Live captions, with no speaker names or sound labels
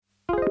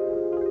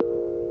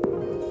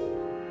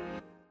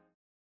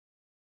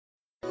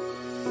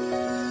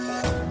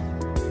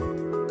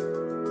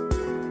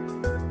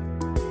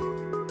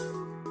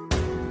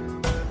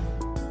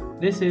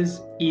This is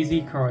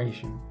Easy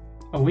Croatian,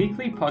 a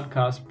weekly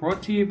podcast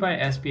brought to you by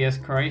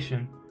SBS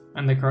Croatian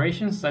and the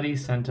Croatian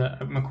Studies Centre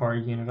at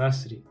Macquarie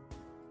University.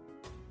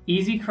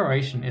 Easy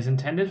Croatian is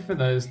intended for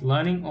those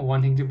learning or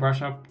wanting to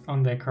brush up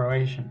on their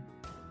Croatian.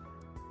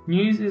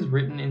 News is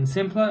written in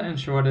simpler and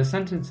shorter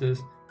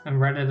sentences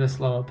and read at a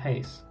slower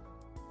pace.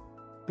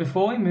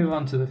 Before we move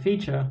on to the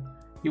feature,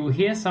 you will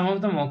hear some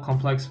of the more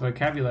complex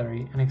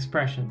vocabulary and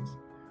expressions,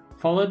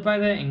 followed by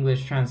their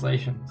English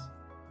translations.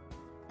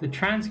 The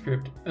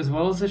transcript, as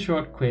well as a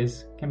short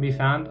quiz, can be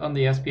found on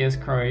the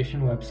SBS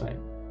Croatian website.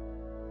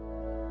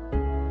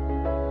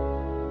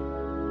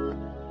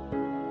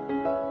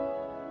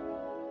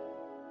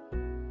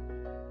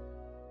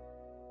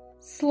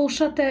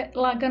 Slušate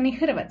Lagani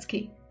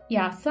hrvatski.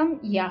 Ja sam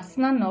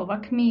Jasna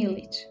Novak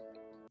Milić.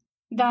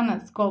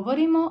 Danas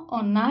govorimo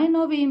o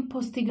najnovijim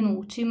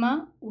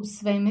postignućima u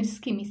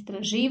svemirskim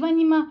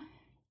istraživanjima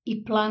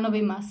i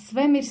planovima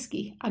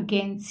svemirskih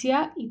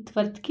agencija i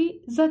tvrtki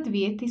za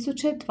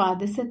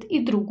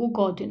 2022.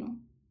 godinu.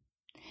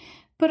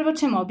 Prvo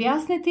ćemo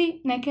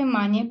objasniti neke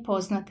manje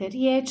poznate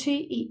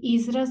riječi i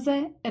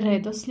izraze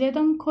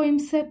redoslijedom kojim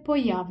se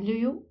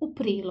pojavljuju u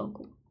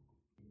prilogu.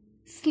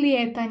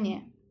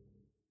 Slijetanje.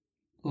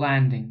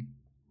 Landing.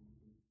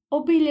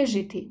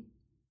 Obilježiti.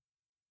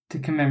 To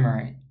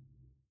commemorate.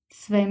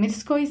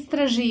 Svemirsko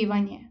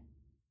istraživanje.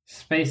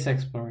 Space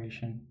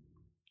exploration.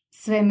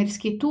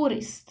 Svemirski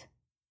turist.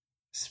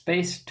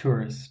 Space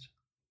tourist.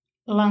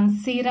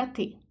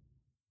 Lansirati.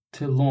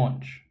 To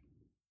launch.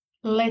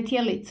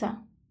 Letjelica.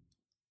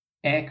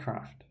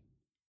 Aircraft.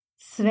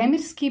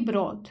 Svemirski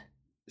brod.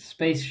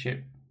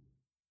 Spaceship.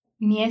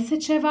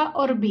 Mjesečeva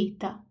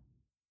orbita.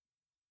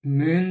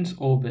 Moon's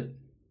orbit.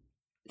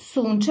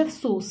 Sunčev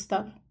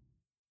sustav.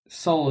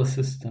 Solar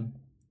system.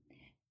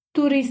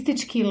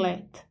 Turistički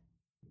let.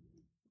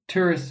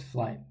 Tourist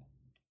flight.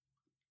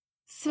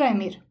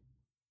 Svemir.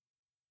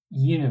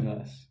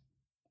 Universe.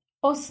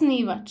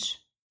 Osnivač.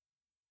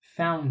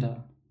 Founder.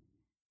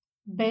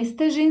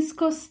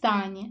 Bestežinsko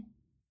stanje.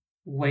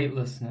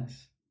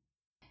 Weightlessness.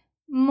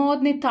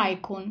 Modni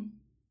tajkun.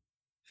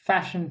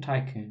 Fashion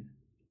tycoon.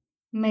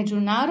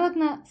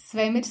 Međunarodna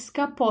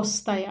svemirska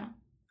postaja.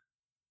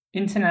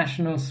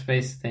 International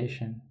Space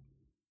Station.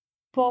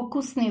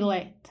 Pokusni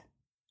let.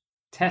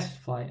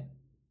 Test flight.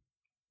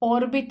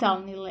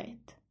 Orbitalni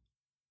let.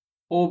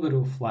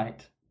 Orbital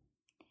flight.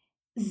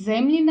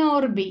 Zemljina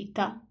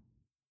orbita.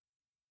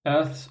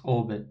 Earth's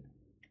orbit.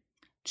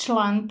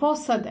 Član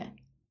posade.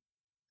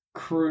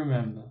 Crew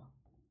member.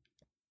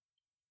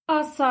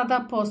 A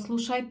sada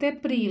poslušajte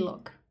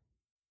prilog.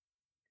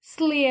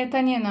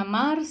 Slijetanje na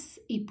Mars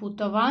i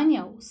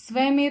putovanja u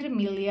svemir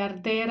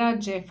milijardera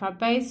Jeffa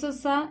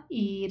Bezosa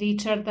i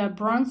Richarda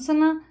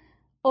Bransona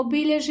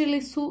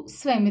obilježili su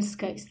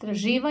svemirska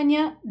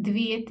istraživanja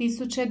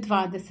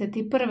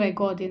 2021.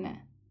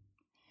 godine.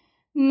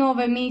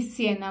 Nove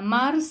misije na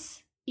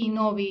Mars i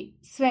novi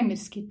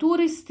svemirski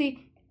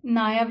turisti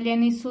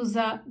najavljeni su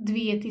za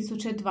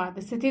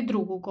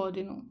 2022.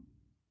 godinu.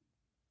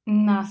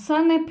 NASA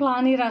ne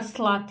planira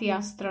slati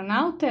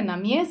astronaute na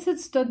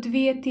mjesec do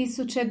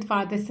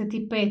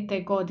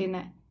 2025.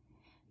 godine,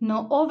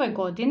 no ove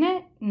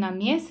godine na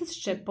mjesec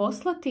će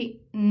poslati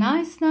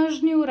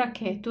najsnažniju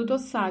raketu do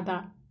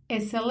sada,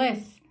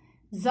 SLS,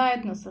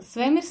 zajedno sa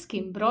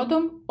svemirskim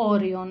brodom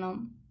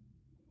Orionom.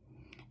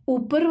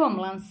 U prvom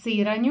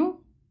lansiranju,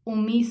 u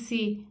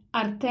misiji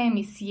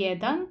Artemis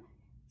 1,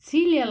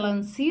 cilj je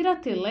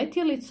lansirati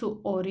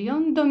letjelicu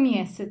Orion do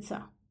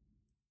mjeseca.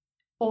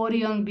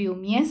 Orion bi u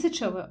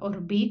mjesečevoj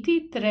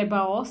orbiti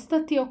trebao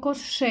ostati oko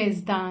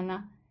 6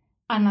 dana,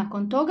 a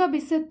nakon toga bi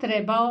se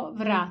trebao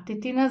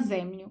vratiti na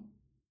Zemlju.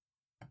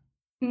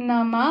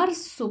 Na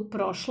Mars su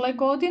prošle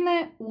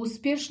godine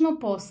uspješno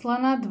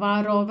poslana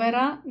 2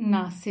 rovera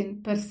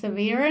NASA's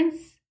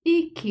Perseverance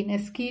i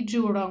kineski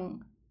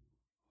Zhurong.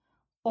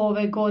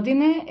 Ove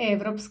godine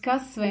Europska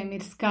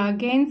svemirska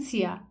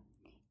agencija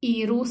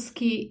i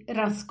ruski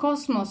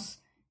Roskosmos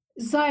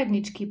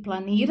zajednički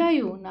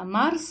planiraju na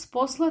Mars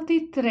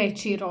poslati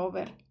 3.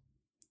 rover.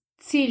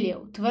 Cilj je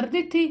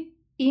utvrditi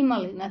ima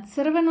li na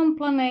crvenom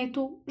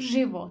planetu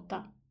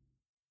života.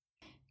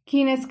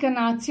 Kineska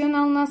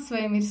nacionalna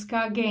svemirska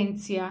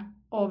agencija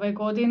ove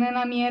godine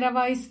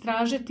namjerava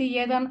istražiti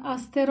jedan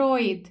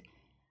asteroid,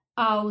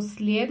 a u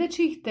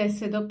sljedećih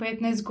 10 do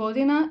 15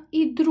 godina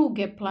i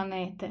druge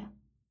planete.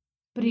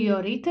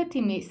 Prioritet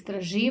im je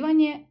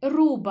istraživanje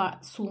ruba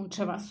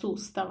sunčeva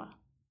sustava.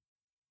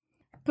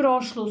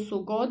 Prošlu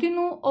su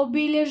godinu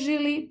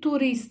obilježili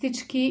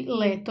turistički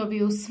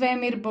letovi u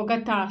svemir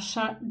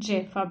bogataša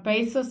Jeffa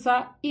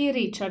Bezosa i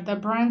Richarda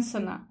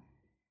Bransona.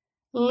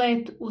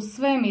 Let u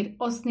svemir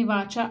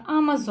osnivača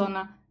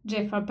Amazona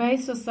Jeffa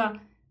Bezosa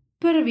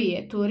prvi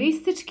je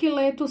turistički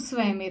let u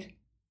svemir,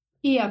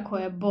 iako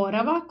je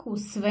boravak u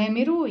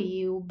svemiru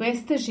i u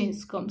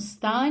bestežinskom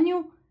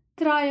stanju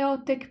trajao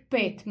tek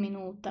 5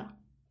 minuta.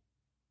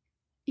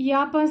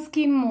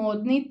 Japanski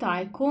modni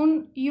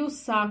tajkun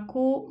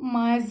Yusaku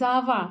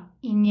Maezawa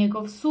i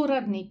njegov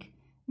suradnik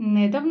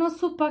nedavno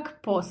su pak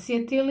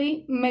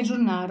posjetili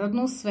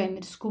Međunarodnu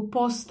svemirsku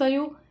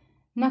postaju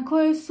na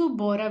kojoj su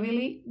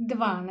boravili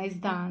 12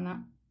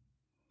 dana.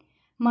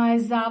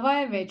 Maezawa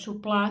je već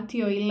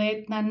uplatio i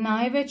let na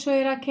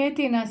najvećoj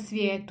raketi na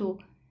svijetu,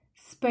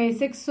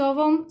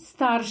 SpaceX-ovom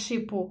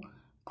Starshipu,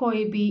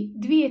 koji bi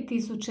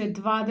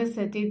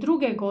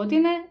 2022.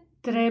 godine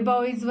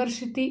trebao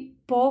izvršiti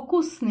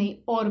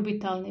pokusni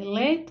orbitalni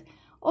let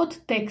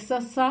od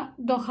Teksasa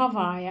do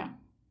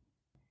Havaja.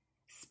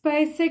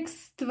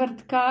 SpaceX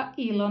tvrtka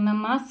Elona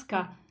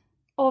Muska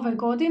ove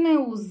godine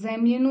u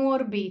zemljinu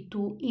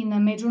orbitu i na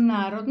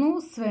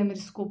Međunarodnu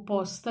svemirsku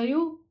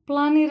postaju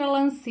planira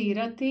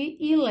lansirati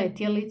i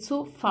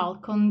letjelicu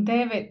Falcon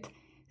 9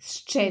 s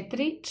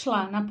 4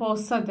 člana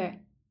posade.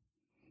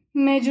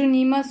 Među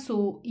njima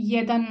su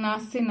jedan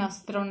NASIN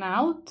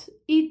astronaut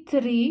i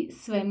 3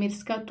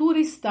 svemirska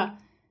turista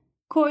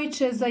koji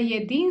će za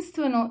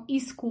jedinstveno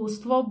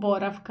iskustvo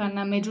boravka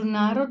na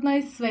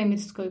Međunarodnoj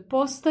svemirskoj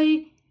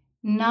postaji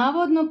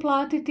navodno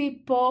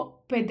platiti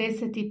po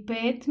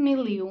 $55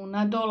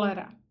 milijuna.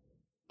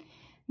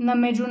 Na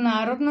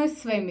Međunarodnoj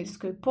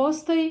svemirskoj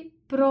postaji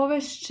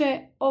provešće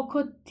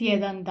oko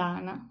tjedan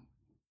dana.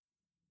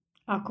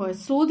 Ako je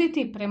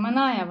suditi prema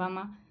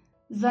najavama,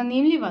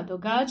 zanimljiva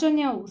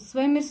događanja u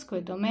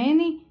svemirskoj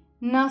domeni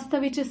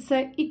nastavit će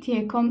se i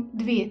tijekom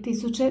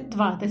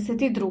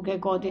 2022.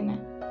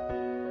 godine.